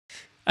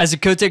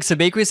Isaac Kotek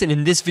Subaqueous, and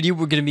in this video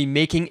we're going to be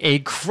making a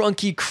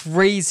crunky,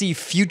 crazy,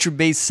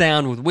 future-based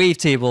sound with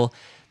Wavetable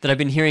that I've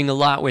been hearing a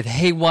lot with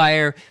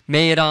Haywyre,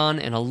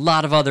 Mayadon, and a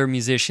lot of other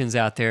musicians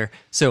out there.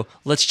 So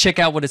let's check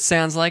out what it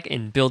sounds like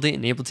and build it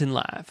in Ableton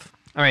Live.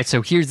 Alright,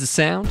 so here's the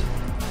sound.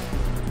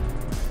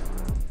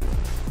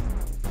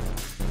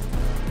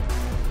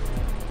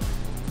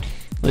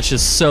 Let's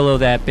just solo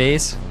that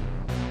bass.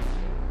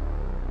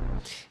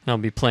 And I'll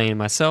be playing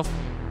myself.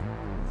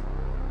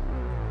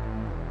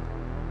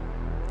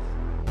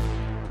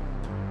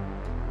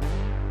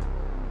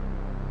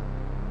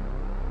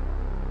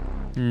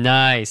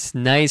 Nice,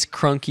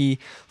 crunky,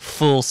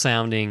 full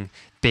sounding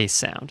bass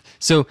sound.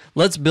 So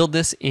let's build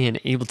this in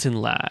Ableton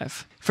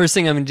Live. First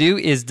thing I'm going to do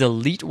is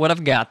delete what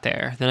I've got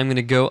there. Then I'm going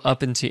to go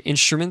up into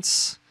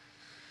Instruments.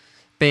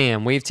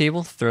 Bam,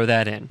 Wavetable, throw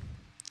that in.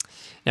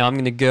 Now I'm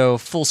going to go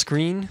full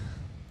screen,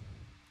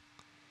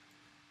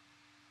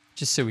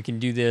 just so we can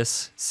do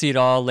this, see it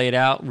all laid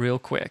out real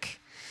quick.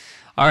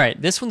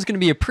 Alright, this one's going to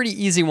be a pretty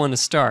easy one to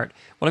start.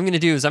 What I'm going to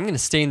do is I'm going to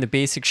stay in the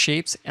basic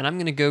shapes, and I'm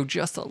going to go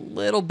just a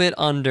little bit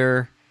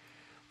under,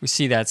 we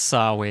see that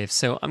saw wave,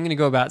 so I'm going to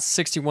go about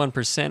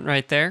 61%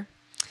 right there.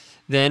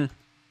 Then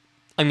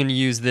I'm going to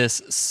use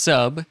this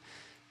sub,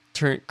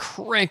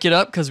 crank it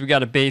up because we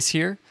got a bass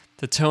here.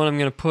 The tone I'm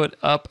going to put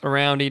up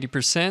around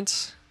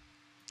 80%.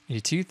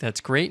 82,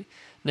 that's great.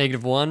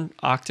 -1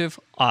 octave,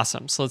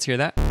 awesome. So let's hear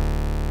that.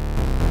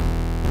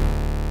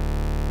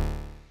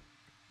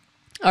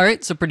 All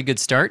right, so pretty good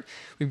start.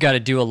 We've got to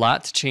do a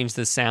lot to change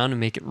the sound and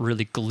make it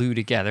really glue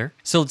together.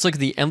 So let's look at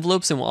the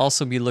envelopes, and we'll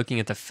also be looking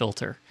at the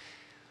filter.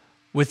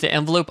 With the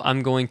envelope,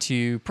 I'm going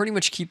to pretty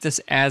much keep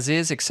this as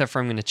is, except for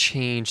I'm going to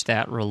change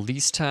that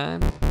release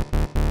time.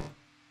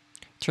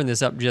 Turn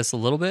this up just a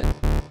little bit.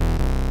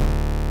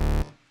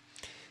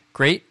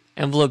 Great.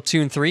 Envelope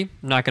 2 and 3,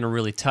 I'm not going to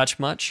really touch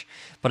much,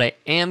 but I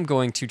am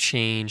going to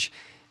change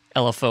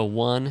LFO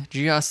 1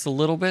 just a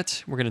little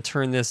bit. We're going to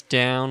turn this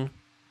down,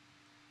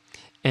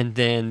 and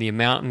then the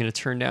amount I'm going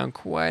to turn down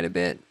quite a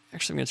bit.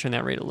 Actually, I'm going to turn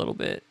that rate a little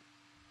bit,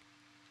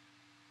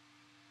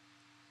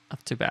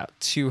 up to about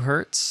 2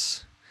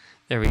 hertz.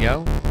 There we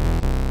go.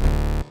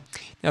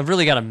 Now I've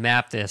really got to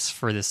map this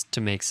for this to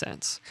make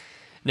sense.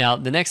 Now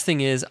the next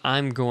thing is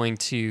I'm going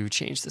to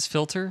change this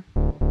filter.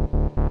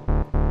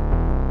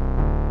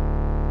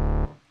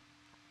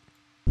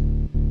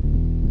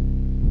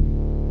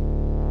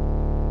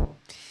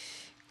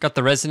 Got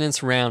the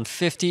resonance around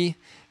 50,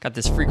 got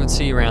this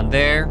frequency around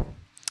there,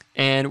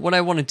 and what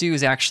I want to do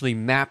is actually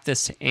map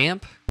this to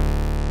amp.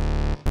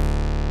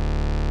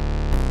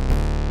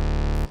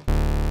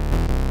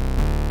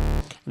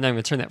 And then I'm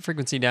going to turn that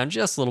frequency down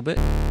just a little bit.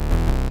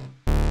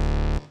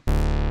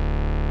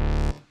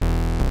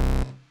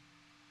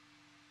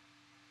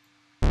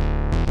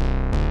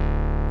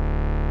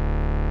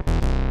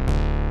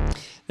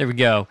 There we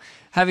go.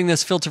 Having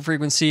this filter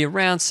frequency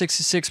around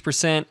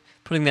 66%,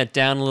 putting that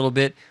down a little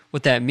bit.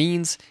 What that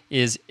means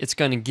is it's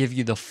going to give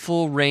you the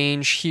full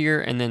range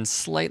here and then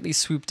slightly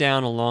swoop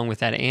down along with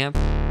that amp.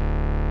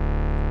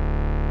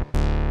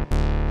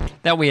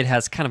 That way it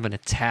has kind of an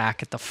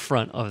attack at the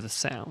front of the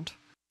sound.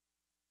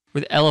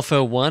 With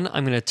LFO 1,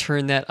 I'm going to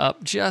turn that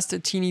up just a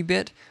teeny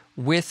bit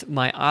with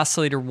my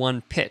oscillator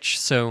 1 pitch.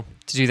 So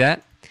to do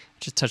that,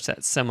 just touch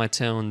that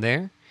semitone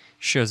there.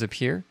 Shows up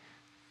here.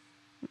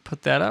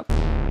 Put that up.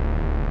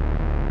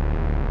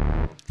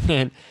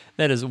 And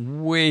that is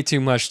way too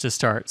much to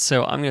start.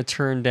 So I'm going to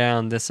turn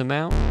down this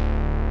amount.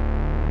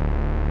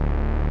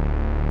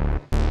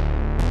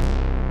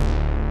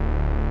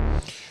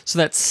 So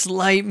that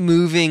slight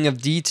moving of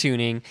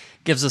detuning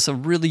gives us a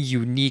really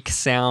unique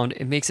sound.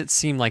 It makes it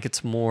seem like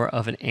it's more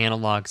of an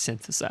analog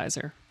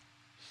synthesizer.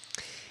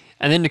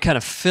 And then to kind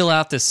of fill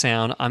out this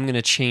sound, I'm going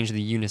to change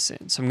the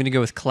unison. So I'm going to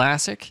go with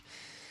classic,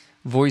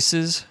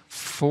 voices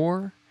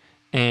 4,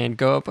 and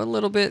go up a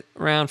little bit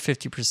around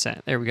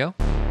 50%. There we go.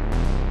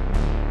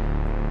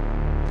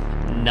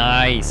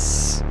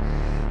 Nice,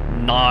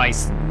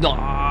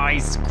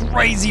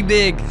 crazy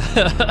big.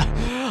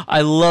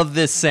 I love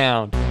this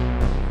sound.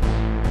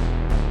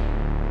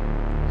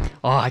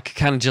 Oh, I could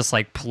kind of just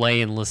like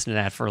play and listen to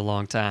that for a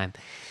long time.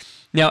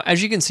 Now,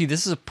 as you can see,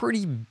 this is a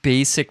pretty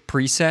basic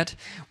preset.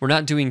 We're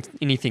not doing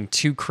anything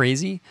too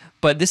crazy,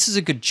 but this is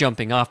a good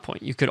jumping off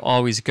point. You could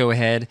always go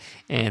ahead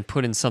and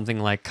put in something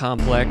like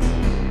complex.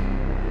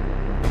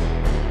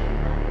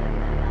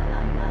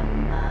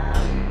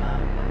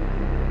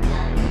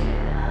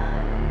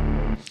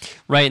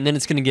 Right, and then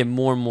it's going to get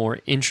more and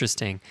more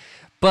interesting.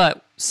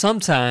 But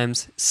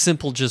sometimes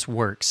simple just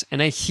works.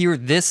 And I hear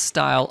this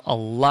style a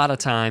lot of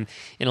time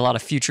in a lot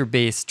of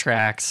future-based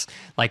tracks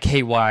like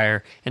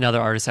Haywyre and other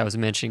artists I was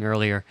mentioning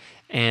earlier.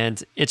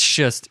 And it's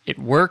just, it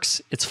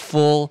works, it's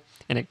full,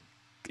 and it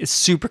is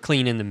super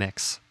clean in the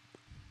mix.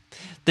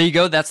 There you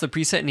go, that's the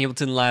preset in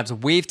Ableton Live's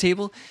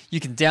Wavetable. You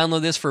can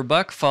download this for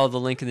 $1, follow the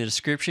link in the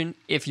description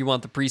if you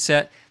want the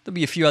preset. There'll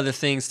be a few other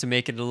things to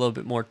make it a little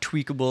bit more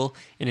tweakable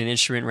in an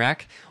instrument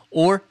rack.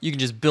 Or you can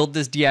just build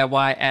this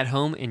DIY at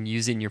home and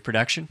use it in your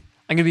production.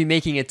 I'm going to be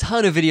making a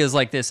ton of videos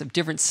like this of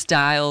different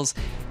styles,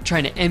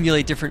 trying to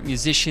emulate different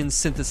musicians,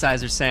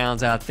 synthesizer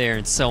sounds out there,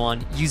 and so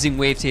on, using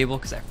Wavetable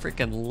because I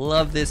freaking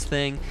love this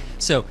thing.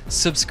 So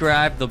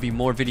subscribe, there'll be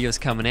more videos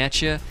coming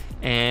at you.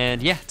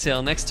 And yeah,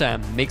 till next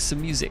time, make some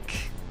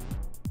music.